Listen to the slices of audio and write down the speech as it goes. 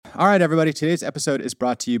All right, everybody. Today's episode is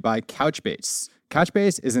brought to you by Couchbase.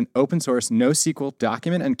 Couchbase is an open-source, NoSQL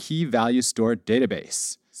document and key value store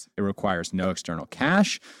database. It requires no external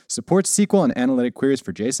cache, supports SQL and analytic queries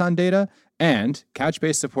for JSON data, and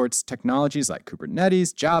Couchbase supports technologies like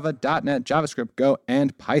Kubernetes, Java, .NET, JavaScript, Go,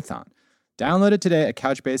 and Python. Download it today at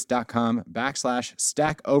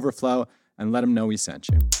couchbase.com/Stack Overflow and let them know we sent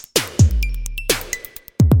you.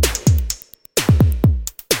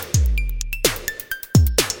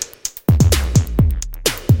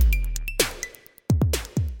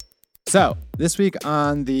 So, this week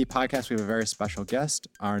on the podcast, we have a very special guest,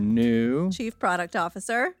 our new Chief Product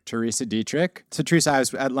Officer, Teresa Dietrich. So, Teresa, I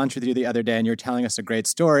was at lunch with you the other day, and you were telling us a great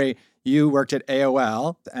story. You worked at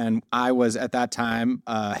AOL, and I was, at that time,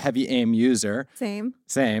 a heavy AIM user. Same.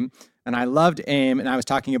 And I loved AIM, and I was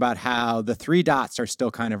talking about how the 3 dots are still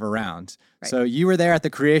kind of around. Right. So you were there at the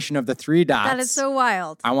creation of the 3 dots. That is so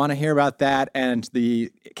wild. I want to hear about that and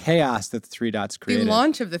the chaos that the 3 dots created. The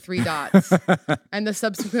launch of the 3 dots and the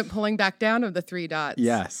subsequent pulling back down of the 3 dots.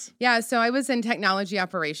 Yes. Yeah, so I was in technology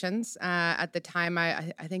operations. At the time,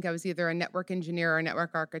 I think I was either a network engineer or a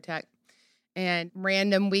network architect. And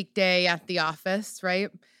random weekday at the office, right?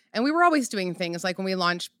 And we were always doing things like when we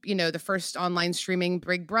launched, the first online streaming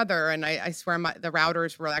Big Brother, and I swear the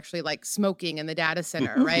routers were actually like smoking in the data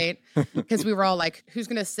center, right? Because we were all like, who's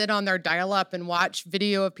going to sit on their dial-up and watch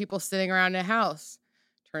video of people sitting around a house?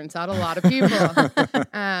 Turns out a lot of people.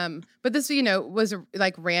 But this, was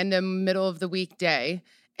like random middle of the week day.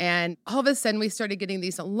 And all of a sudden we started getting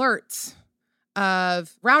these alerts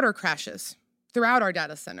of router crashes throughout our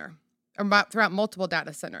data center, or throughout multiple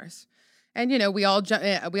data centers. And, we all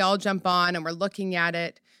jump on and we're looking at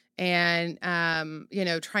it and,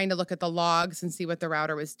 trying to look at the logs and see what the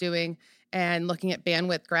router was doing and looking at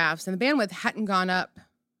bandwidth graphs. And the bandwidth hadn't gone up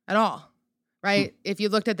at all, right? If you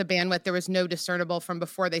looked at the bandwidth, there was no discernible from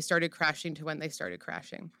before they started crashing to when they started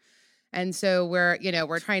crashing. And so we're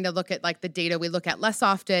trying to look at like the data we look at less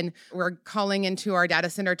often. We're calling into our data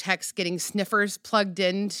center techs, getting sniffers plugged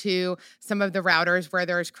into some of the routers where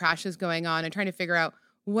there's crashes going on and trying to figure out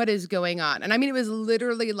what is going on. And I mean, it was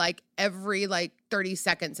literally like every 30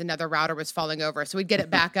 seconds, another router was falling over. So we'd get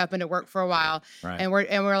it back up and it worked for a while. Right. And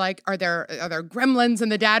we're like, are there gremlins in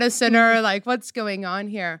the data center? Like, what's going on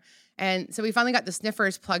here? And so we finally got the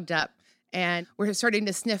sniffers plugged up and we're starting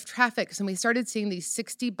to sniff traffic. So we started seeing these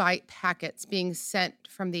 60-byte packets being sent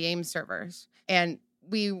from the AIM servers. And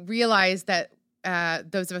we realized that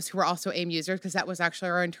those of us who were also AIM users, because that was actually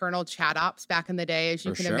our internal chat ops back in the day, as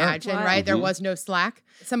you can imagine, right? Mm-hmm. There was no Slack.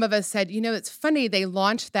 Some of us said, it's funny, they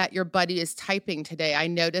launched that your buddy is typing today. I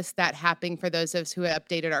noticed that happening for those of us who had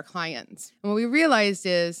updated our clients. And what we realized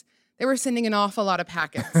is they were sending an awful lot of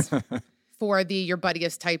packets for the your buddy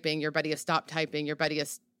is typing, your buddy is stop typing, your buddy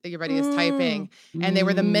is typing, and they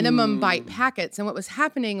were the minimum byte packets. And what was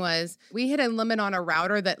happening was we hit a limit on a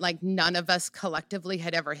router that none of us collectively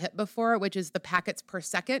had ever hit before, which is the packets per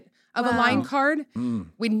second of a line card.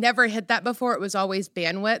 We never hit that before. It was always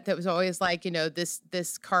bandwidth. It was always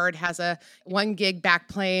this card has a 1 gig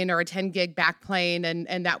backplane or a 10 gig backplane,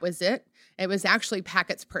 and that was it. It was actually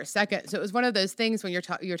packets per second. So it was one of those things when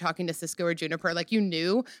you're talking to Cisco or Juniper, you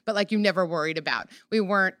knew, but you never worried about. We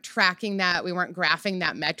weren't tracking that. We weren't graphing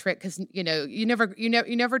that metric because, you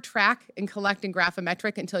never track and collect and graph a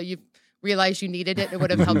metric until you realize you needed it. It would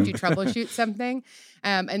have helped you troubleshoot something.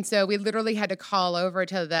 And so we literally had to call over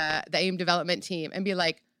to the AIM development team and be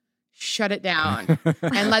like, shut it down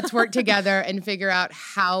and let's work together and figure out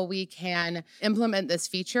how we can implement this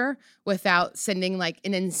feature without sending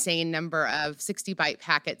an insane number of 60-byte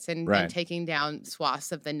packets and taking down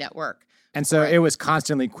swaths of the network. And so it was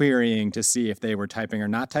constantly querying to see if they were typing or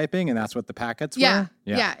not typing, and that's what the packets were?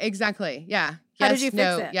 Yeah, exactly. Yeah. How did you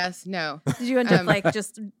fix it? Yes, no. Did you end up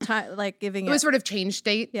giving it? It was sort of change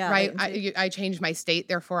state, right? Latency. I changed my state,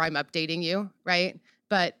 therefore I'm updating you, right?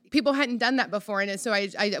 But people hadn't done that before. And so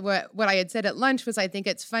what I had said at lunch was, I think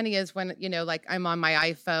it's funny is when, I'm on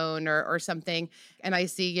my iPhone or something and I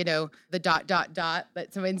see, the ...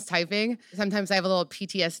 that someone's typing. Sometimes I have a little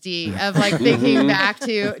PTSD of thinking back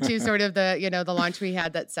to sort of the launch we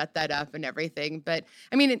had that set that up and everything. But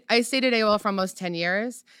I mean, I stayed at AOL for almost 10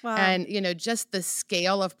 years. Wow. And, just the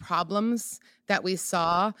scale of problems that we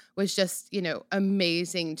saw was just,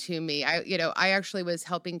 amazing to me. I actually was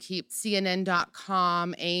helping keep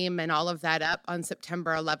CNN.com, AIM, and all of that up on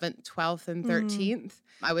September 11th, 12th, and 13th.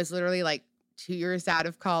 I was literally 2 years out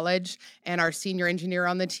of college, and our senior engineer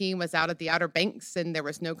on the team was out at the Outer Banks, and there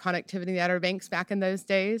was no connectivity in the Outer Banks back in those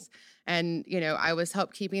days. And, I was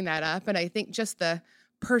helped keeping that up. And I think just the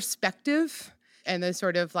perspective and the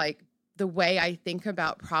sort of the way I think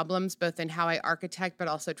about problems, both in how I architect, but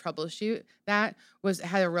also troubleshoot, that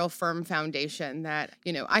had a real firm foundation that,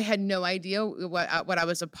 I had no idea what I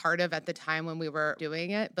was a part of at the time when we were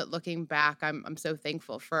doing it. But looking back, I'm so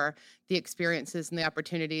thankful for the experiences and the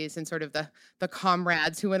opportunities and sort of the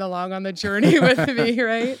comrades who went along on the journey with me,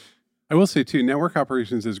 right? I will say too, network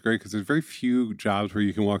operations is great because there's very few jobs where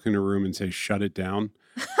you can walk into a room and say, shut it down.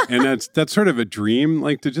 And that's sort of a dream,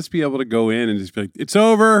 like to just be able to go in and just be like, it's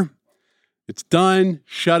over. It's done.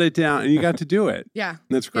 Shut it down. And you got to do it. Yeah.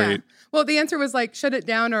 That's great. Yeah. Well, the answer was like, shut it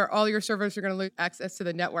down or all your servers are going to lose access to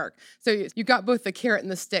the network. So you got both the carrot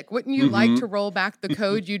and the stick. Wouldn't you like to roll back the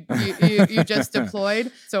code you just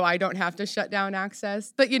deployed so I don't have to shut down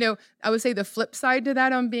access? But, I would say the flip side to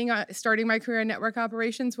that on starting my career in network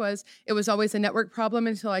operations was it was always a network problem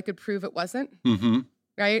until I could prove it wasn't. Mm-hmm.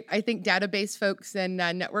 Right? I think database folks and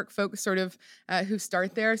network folks sort of who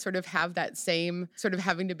start there sort of have that same sort of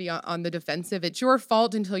having to be on the defensive. It's your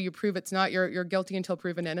fault until you prove it's not. You're guilty until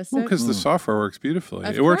proven innocent. Well, because the software works beautifully.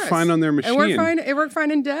 Of It worked course. fine on their machine. It worked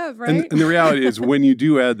fine in dev, right? And the reality is when you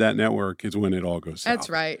do add that network is when it all goes south. That's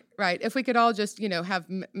right. Right. If we could all just, have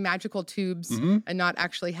magical tubes and not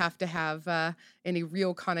actually have to have any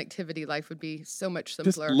real connectivity, life would be so much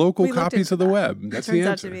Just simpler. local We looked copies into of the that. web. It That's turns the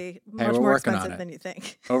out answer. to be Hey, much we're more working on expensive it. than you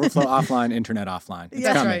think. Overflow offline, internet offline. It's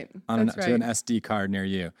That's coming right. on That's to an right. SD card near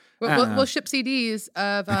you. We'll ship CDs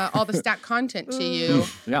of all the stack content to you,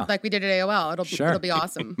 Yeah. like we did at AOL. Sure. It'll be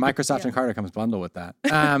awesome. Microsoft and Carter comes bundled with that.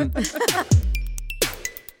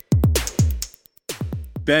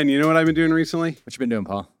 Ben, you know what I've been doing recently? What you been doing,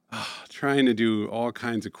 Paul? Trying to do all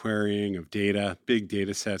kinds of querying of data, big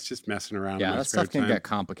data sets, just messing around. in Yeah, my that spare stuff can time. get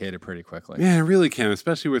complicated pretty quickly. Yeah, it really can,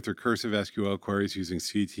 especially with recursive SQL queries using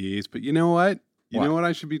CTEs. But you know what? You know what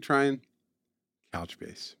I should be trying?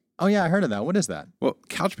 Couchbase. Oh, yeah, I heard of that. What is that? Well,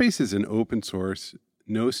 Couchbase is an open source,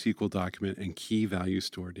 NoSQL document and key value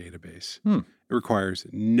store database. It requires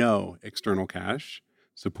no external cache,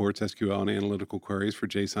 supports SQL and analytical queries for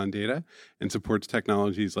JSON data, and supports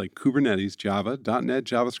technologies like Kubernetes, Java, .NET,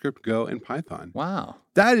 JavaScript, Go, and Python. Wow.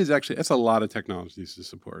 That's a lot of technologies to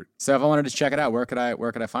support. So if I wanted to check it out, where could I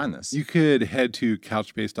find this? You could head to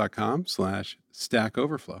couchbase.com/Stack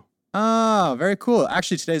Overflow. Oh, very cool.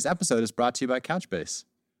 Actually, today's episode is brought to you by Couchbase.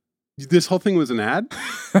 This whole thing was an ad?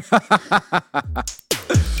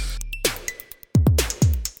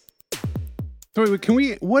 So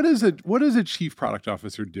what does a chief product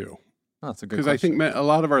officer do? Oh, that's a good Because question. I think a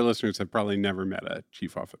lot of our listeners have probably never met a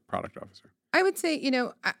chief product officer. I would say,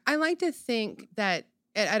 I like to think that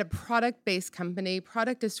at a product-based company,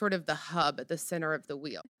 product is sort of the hub at the center of the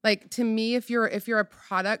wheel. Like to me, if you're a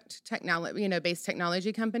product technology, based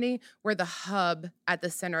technology company, we're the hub at the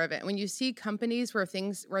center of it. When you see companies where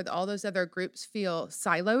all those other groups feel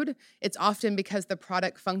siloed, it's often because the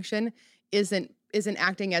product function isn't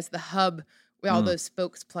acting as the hub where all those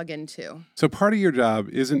spokes plug into. So part of your job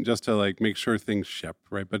isn't just to make sure things ship,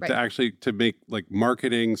 right? But to actually to make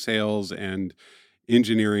marketing, sales, and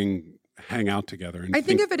engineering hang out together. And I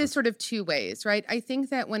think of it as sort of two ways, right? I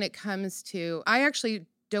think that when it comes to, I actually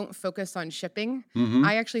don't focus on shipping.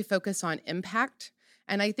 I actually focus on impact.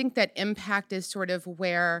 And I think that impact is sort of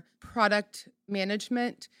where product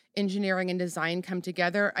management, engineering, and design come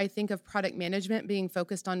together. I think of product management being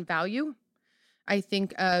focused on value. I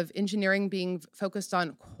think of engineering being focused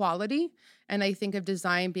on quality, and I think of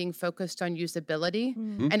design being focused on usability.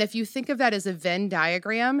 And if you think of that as a Venn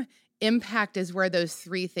diagram, impact is where those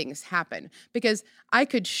three things happen. Because I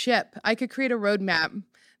could create a roadmap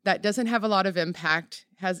that doesn't have a lot of impact,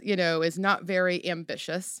 is not very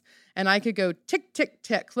ambitious, and I could go tick, tick,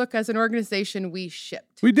 tick. Look, as an organization, we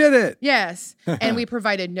shipped. we did it. Yes, and we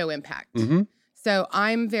provided no impact. So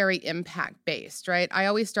I'm very impact-based, right? I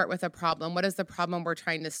always start with a problem. What is the problem we're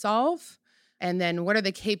trying to solve? And then what are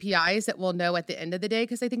the KPIs that we'll know at the end of the day?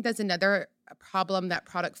 Because I think that's another problem that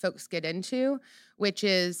product folks get into, which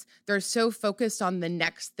is they're so focused on the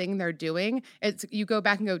next thing they're doing. You go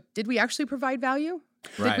back and go, did we actually provide value?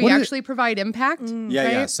 Right. Did we actually provide impact? Yeah,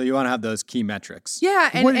 yeah. right? So you want to have those key metrics. Yeah,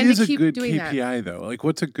 and What is to a keep good doing that. KPI though?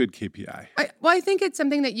 What's a good KPI? I think it's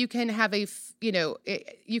something that you can have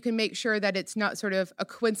you can make sure that it's not sort of a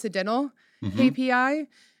coincidental KPI.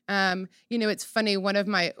 It's funny. One of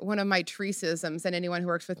my treesisms, and anyone who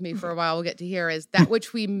works with me for a while will get to hear, is that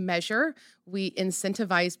which we measure, we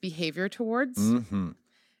incentivize behavior towards.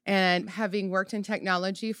 And having worked in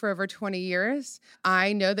technology for over 20 years,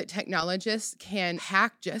 I know that technologists can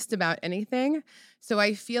hack just about anything. So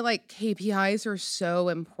I feel like KPIs are so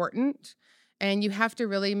important. And you have to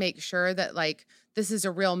really make sure that this is a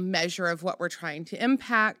real measure of what we're trying to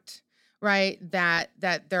impact, right? That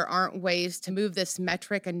there aren't ways to move this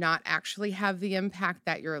metric and not actually have the impact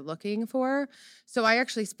that you're looking for. So I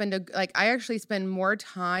actually spend more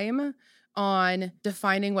time on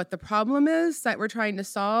defining what the problem is that we're trying to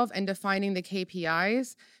solve and defining the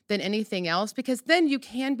KPIs than anything else, because then you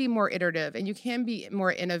can be more iterative and you can be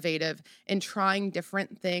more innovative in trying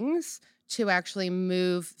different things to actually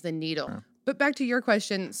move the needle. Sure. But back to your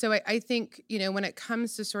question. So I think, when it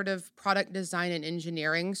comes to sort of product design and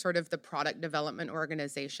engineering, sort of the product development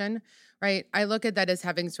organization, right? I look at that as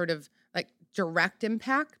having sort of like direct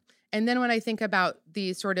impact. And then when I think about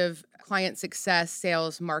the sort of client success,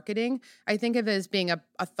 sales, marketing, I think of it as being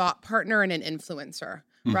a thought partner and an influencer,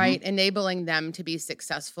 right? Enabling them to be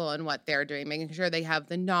successful in what they're doing, making sure they have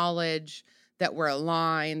the knowledge, that we're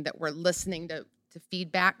aligned, that we're listening to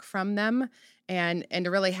feedback from them, and to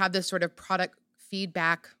really have this sort of product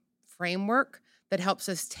feedback framework that helps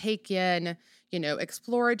us take in,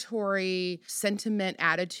 exploratory sentiment,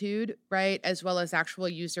 attitude, right? As well as actual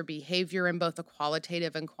user behavior in both a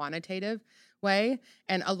qualitative and quantitative way.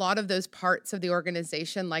 And a lot of those parts of the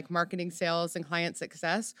organization, like marketing, sales, and client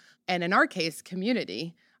success, and in our case,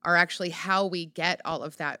 community, are actually how we get all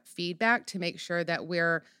of that feedback to make sure that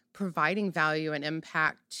we're providing value and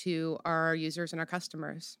impact to our users and our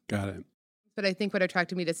customers. Got it. But I think what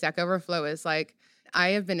attracted me to Stack Overflow is I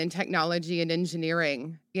have been in technology and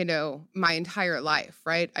engineering, my entire life,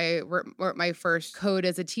 right? I wrote my first code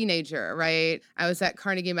as a teenager, right? I was at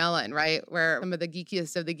Carnegie Mellon, right? Where some of the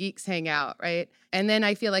geekiest of the geeks hang out, right? And then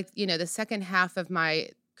I feel like, the second half of my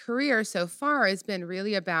career so far has been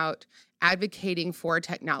really about advocating for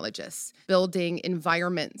technologists, building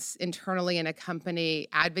environments internally in a company,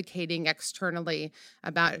 advocating externally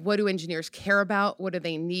about what do engineers care about, what do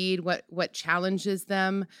they need, what challenges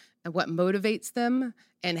them, and what motivates them,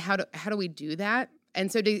 and how do we do that? And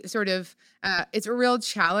so to sort of, it's a real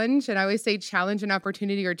challenge. And I always say challenge and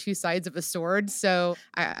opportunity are two sides of a sword. So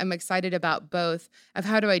I'm excited about both of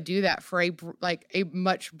how do I do that for a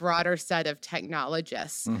much broader set of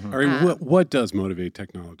technologists. All right, what does motivate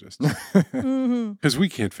technologists? Because we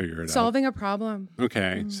can't figure it out. Solving a problem.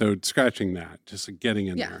 Okay, so scratching that, just getting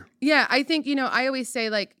in there. Yeah, I think, I always say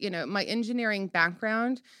my engineering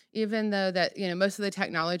background, even though that, most of the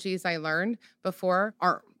technologies I learned before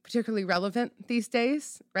aren't particularly relevant these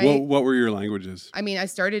days, right? Well, what were your languages? I mean, I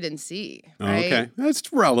started in C, Oh, right? okay.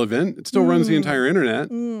 That's relevant. It still runs the entire internet.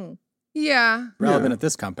 Yeah. Relevant at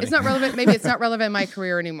this company. It's not relevant. Maybe it's not relevant in my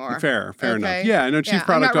career anymore. Fair Okay. enough. Yeah, I know chief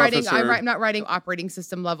product officer. I'm not writing operating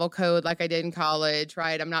system level code like I did in college,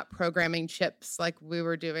 right? I'm not programming chips like we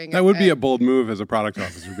were doing. That would be a bold move as a product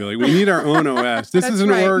officer. Be like, we need our own OS. This That's is an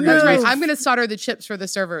right. org. That's right. I'm going to solder the chips for the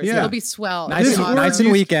servers. Yeah. It'll be swell. Nights It'll be and awesome.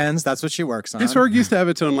 weekends. That's what she works on. This org used to have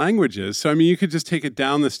its own languages. So, I mean, you could just take it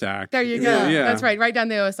down the stack. There you go. Yeah. That's right. Right down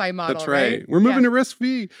the OSI model. That's right. We're moving to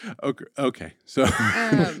RISC-V. Okay. So,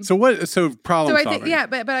 so problem So I solving. think,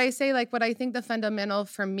 but I say what I think the fundamental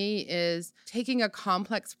for me is taking a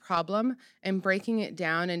complex problem and breaking it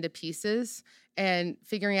down into pieces and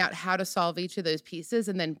figuring out how to solve each of those pieces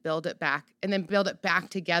and then build it back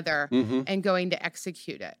together and going to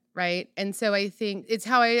execute it. Right. And so I think it's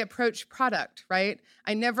how I approach product, right?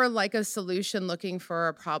 I never like a solution looking for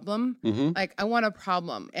a problem. I want a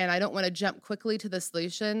problem and I don't want to jump quickly to the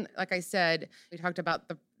solution. Like I said, we talked about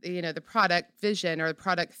the product vision or the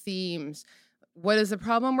product themes. What is the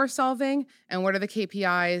problem we're solving and what are the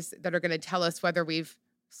KPIs that are going to tell us whether we've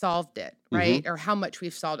solved it, right? Or how much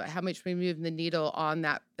we've solved it, how much we moved the needle on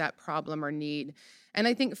that problem or need. And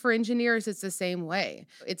I think for engineers, it's the same way.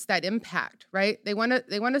 It's that impact, right? They want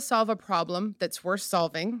to solve a problem that's worth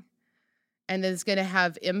solving and that's going to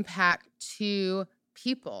have impact to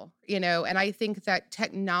people, and I think that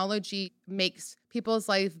technology makes people's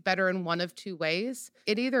life better in one of two ways.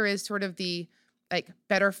 It either is sort of the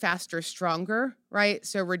better, faster, stronger, right?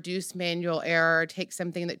 So reduce manual error, take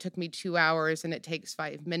something that took me 2 hours and it takes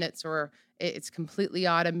 5 minutes, or it's completely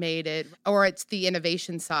automated, or it's the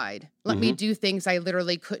innovation side. Let me do things I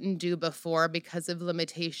literally couldn't do before because of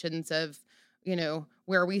limitations of,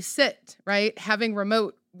 where we sit, right? Having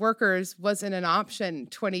remote workers wasn't an option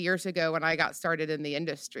 20 years ago when I got started in the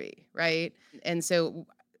industry, right? And so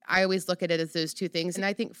I always look at it as those two things. And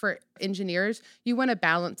I think for engineers, you want to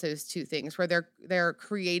balance those two things where they're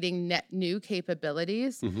creating net new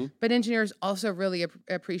capabilities, but engineers also really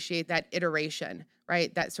appreciate that iteration,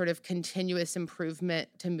 right? That sort of continuous improvement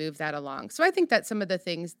to move that along. So I think that's some of the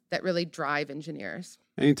things that really drive engineers.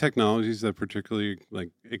 Any technologies that particularly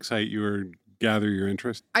excite you or gather your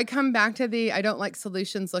interest? I come back to I don't like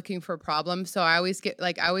solutions looking for problems. So I always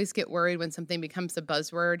get worried when something becomes a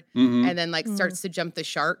buzzword and then starts to jump the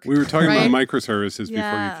shark. We were talking right? about microservices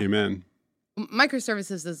before you came in.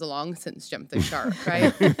 microservices is a long since jumped the shark,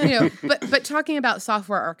 right? But talking about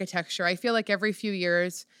software architecture, I feel like every few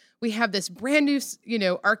years we have this brand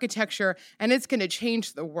new, architecture, and it's going to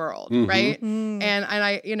change the world, right? And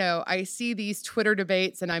I see these Twitter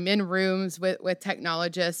debates, and I'm in rooms with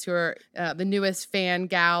technologists who are the newest fan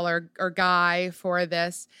gal or guy for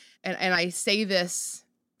this, and I say this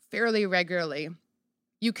fairly regularly.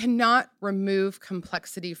 You cannot remove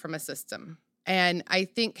complexity from a system. And I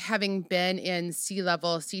think having been in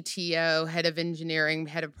C-level, CTO, head of engineering,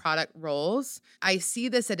 head of product roles, I see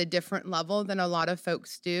this at a different level than a lot of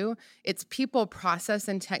folks do. It's people, process,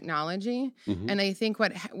 and technology. And I think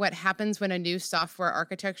what happens when a new software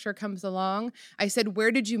architecture comes along, I said,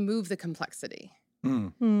 where did you move the complexity?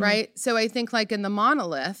 Right? So I think like in the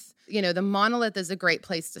monolith, the monolith is a great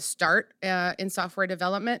place to start in software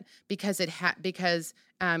development because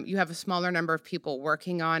you have a smaller number of people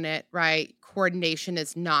working on it, right? Coordination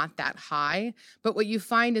is not that high. But what you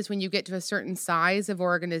find is when you get to a certain size of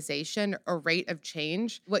organization or rate of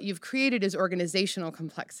change, what you've created is organizational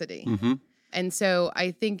complexity. And so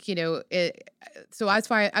I think, so that's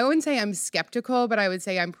why I wouldn't say I'm skeptical, but I would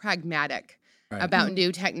say I'm pragmatic about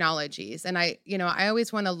new technologies. And I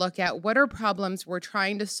always want to look at what are problems we're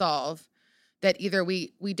trying to solve that either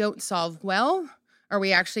we don't solve well or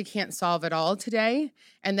we actually can't solve at all today,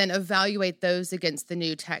 and then evaluate those against the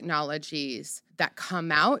new technologies that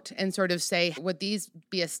come out and sort of say, would these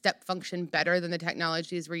be a step function better than the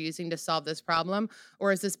technologies we're using to solve this problem?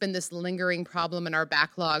 Or has this been this lingering problem in our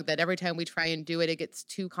backlog that every time we try and do it, it gets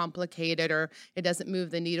too complicated or it doesn't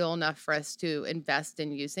move the needle enough for us to invest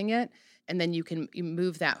in using it? And then you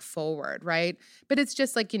move that forward, right? But it's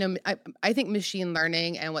just like, I think machine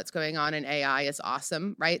learning and what's going on in AI is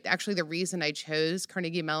awesome, right? Actually, the reason I chose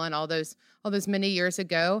Carnegie Mellon all those many years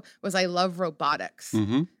ago was I love robotics.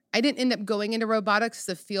 I didn't end up going into robotics.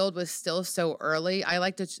 The field was still so early. I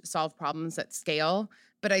like to solve problems at scale,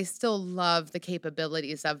 but I still love the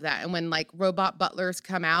capabilities of that. And when like robot butlers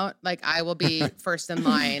come out, like I will be first in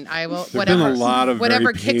line. I will whatever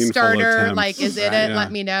Kickstarter like is in it.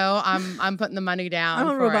 Let me know. I'm putting the money down. I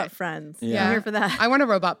want robot friends. Yeah. I'm here for that. I want a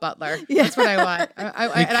robot butler. That's what I want.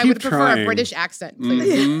 And I would prefer a British accent,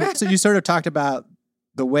 please. So you sort of talked about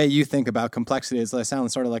the way you think about complexity is I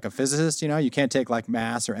sound sort of like a physicist, you can't take like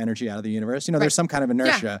mass or energy out of the universe. There's some kind of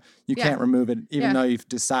inertia. You can't remove it, even though you've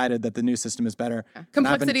decided that the new system is better.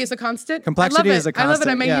 Complexity is a constant. Complexity is a constant. I love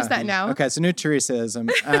it. I may use that now. Okay, so new Teresaism.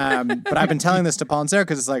 But I've been telling this to Paul and Sarah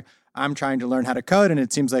because it's like, I'm trying to learn how to code, and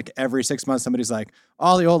it seems like every 6 months somebody's like,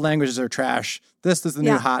 all the old languages are trash. This is the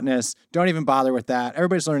new hotness. Don't even bother with that.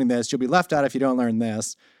 Everybody's learning this. You'll be left out if you don't learn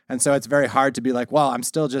this. And so it's very hard to be like, well, I'm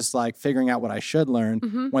still just like figuring out what I should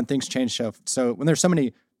learn when things change. So when there's so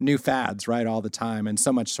many new fads, right, all the time, and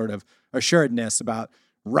so much sort of assuredness about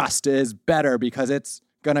Rust is better because it's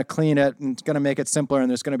going to clean it and it's going to make it simpler and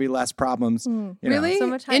there's going to be less problems. Really? So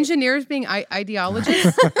much hype. Engineers being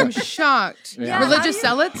ideologists? I'm shocked. Religious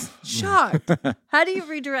zealots? Shocked. How do you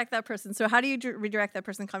redirect that person? So how do you redirect that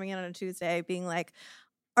person coming in on a Tuesday being like,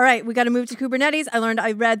 all right, we got to move to Kubernetes.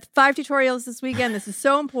 I read 5 tutorials this weekend. This is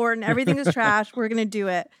so important. Everything is trash. We're going to do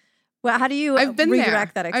it. Well, how do you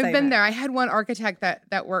redirect that excitement? I've been there. I had one architect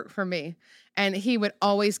that worked for me, and he would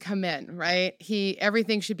always come in, right?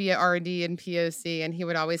 Everything should be at R&D and POC, and he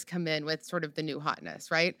would always come in with sort of the new hotness,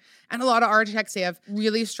 right? And a lot of architects, they have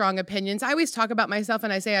really strong opinions. I always talk about myself,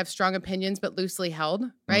 and I say I have strong opinions, but loosely held,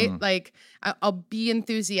 right? Like, I'll be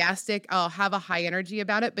enthusiastic. I'll have a high energy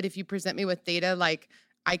about it, but if you present me with data, like,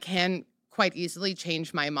 I can quite easily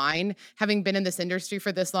change my mind. Having been in this industry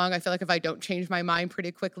for this long, I feel like if I don't change my mind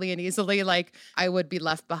pretty quickly and easily, like I would be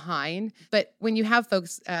left behind. But when you have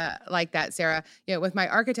folks like that, Sarah, with my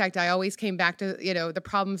architect, I always came back to, the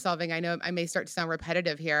problem solving. I know I may start to sound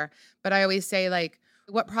repetitive here, but I always say like,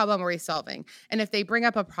 what problem are we solving? And if they bring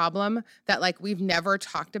up a problem that like we've never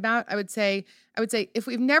talked about, I would say if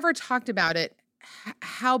we've never talked about it,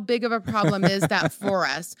 how big of a problem is that for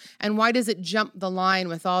us? And why does it jump the line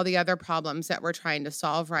with all the other problems that we're trying to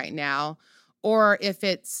solve right now? Or if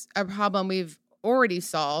it's a problem we've already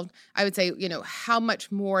solved, I would say, how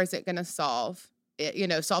much more is it going to solve?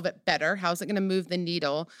 Solve it better? How is it going to move the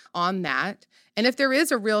needle on that? And if there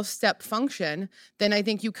is a real step function, then I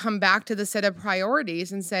think you come back to the set of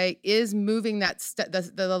priorities and say, is moving that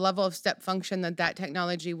the level of step function that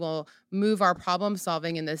technology will move our problem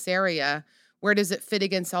solving in this area, where does it fit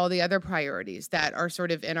against all the other priorities that are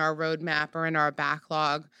sort of in our roadmap or in our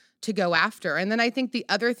backlog to go after? And then I think the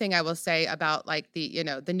other thing I will say about like the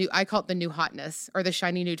new, I call it the new hotness or the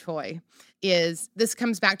shiny new toy, is this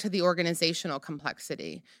comes back to the organizational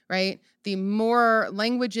complexity, right? The more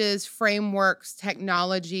languages, frameworks,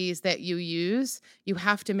 technologies that you use, you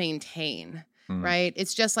have to maintain, right?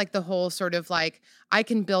 It's just like the whole sort of like, I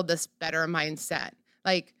can build this better mindset.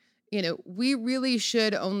 Like, we really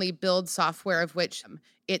should only build software of which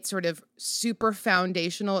it's sort of super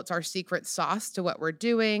foundational. It's our secret sauce to what we're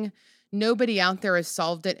doing. Nobody out there has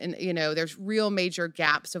solved it. And, there's real major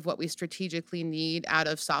gaps of what we strategically need out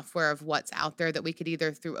of software of what's out there that we could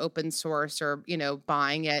either through open source or,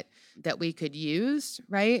 buying it that we could use,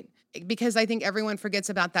 right? Because I think everyone forgets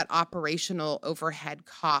about that operational overhead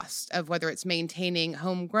cost of whether it's maintaining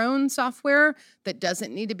homegrown software that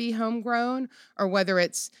doesn't need to be homegrown, or whether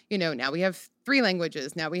it's, now we have 3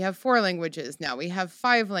 languages, now we have 4 languages, now we have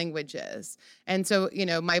 5 languages. And so,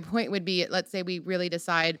 my point would be, let's say we really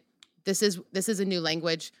decide this is a new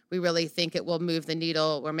language. We really think it will move the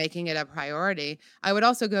needle. We're making it a priority. I would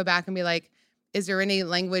also go back and be like, is there any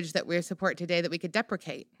language that we support today that we could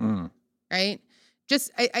deprecate? Right?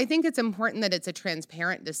 I think it's important that it's a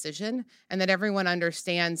transparent decision and that everyone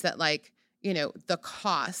understands that, like, the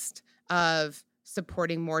cost of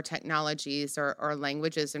supporting more technologies or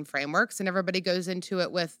languages and frameworks, and everybody goes into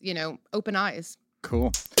it with, open eyes.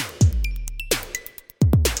 Cool.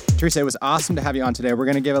 Teresa, it was awesome to have you on today. We're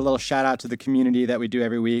going to give a little shout out to the community that we do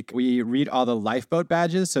every week. We read all the Lifeboat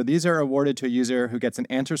badges. So these are awarded to a user who gets an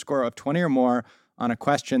answer score of 20 or more on a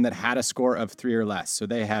question that had a score of 3 or less. So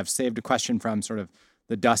they have saved a question from sort of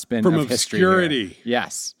the dustbin from of history. From obscurity.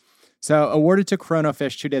 Yes. So awarded to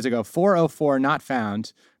Chronofish 2 days ago, 404 not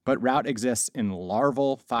found, but route exists in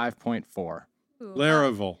Laravel 5.4.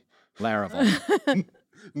 Laravel.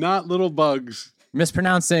 Not little bugs.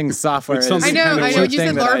 Mispronouncing software is I know. you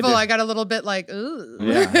said Laravel. I got a little bit like, ooh.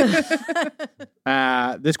 Yeah.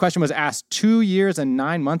 This question was asked 2 years and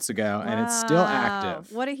 9 months ago, and it's still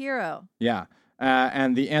active. What a hero. Yeah.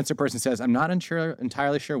 And the answer person says, I'm not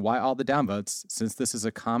entirely sure why all the downvotes, since this is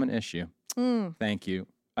a common issue. Thank you.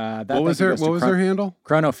 What was her handle?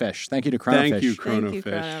 Chronofish. Thank you to Chronofish. Thank you,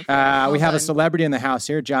 Chronofish. We have a celebrity in the house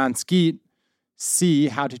here, John Skeet. C,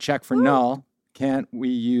 how to check for null. Can't we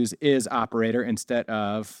use is operator instead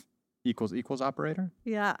of equals operator?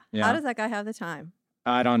 Yeah. How does that guy have the time?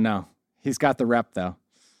 I don't know. He's got the rep, though.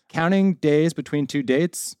 Counting days between 2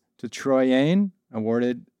 dates to Troy Yane,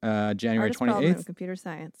 awarded January 28th. Computer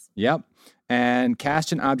science. Yep. And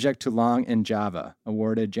cast an object to long in Java,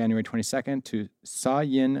 awarded January 22nd to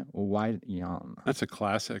Saw-Yin Wai-Yan. That's a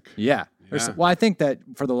classic. Yeah. Well, I think that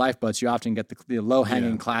for the Lifeboats, you often get the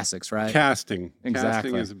low-hanging classics, right? Casting.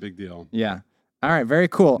 Exactly. Casting is a big deal. Yeah. All right, very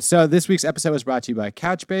cool. So this week's episode was brought to you by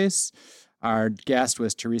Couchbase. Our guest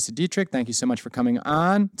was Teresa Dietrich. Thank you so much for coming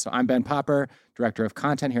on. So I'm Ben Popper, Director of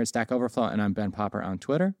Content here at Stack Overflow, and I'm Ben Popper on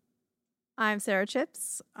Twitter. I'm Sarah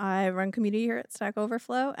Chips. I run community here at Stack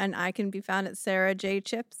Overflow, and I can be found at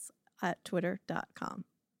sarahjchips@twitter.com.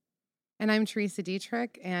 And I'm Teresa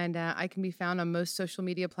Dietrich, and I can be found on most social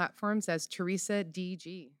media platforms as Teresa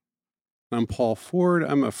DG. I'm Paul Ford.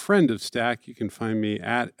 I'm a friend of Stack. You can find me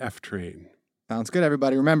at FTrain. Sounds good,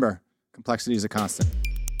 everybody. Remember, complexity is a constant.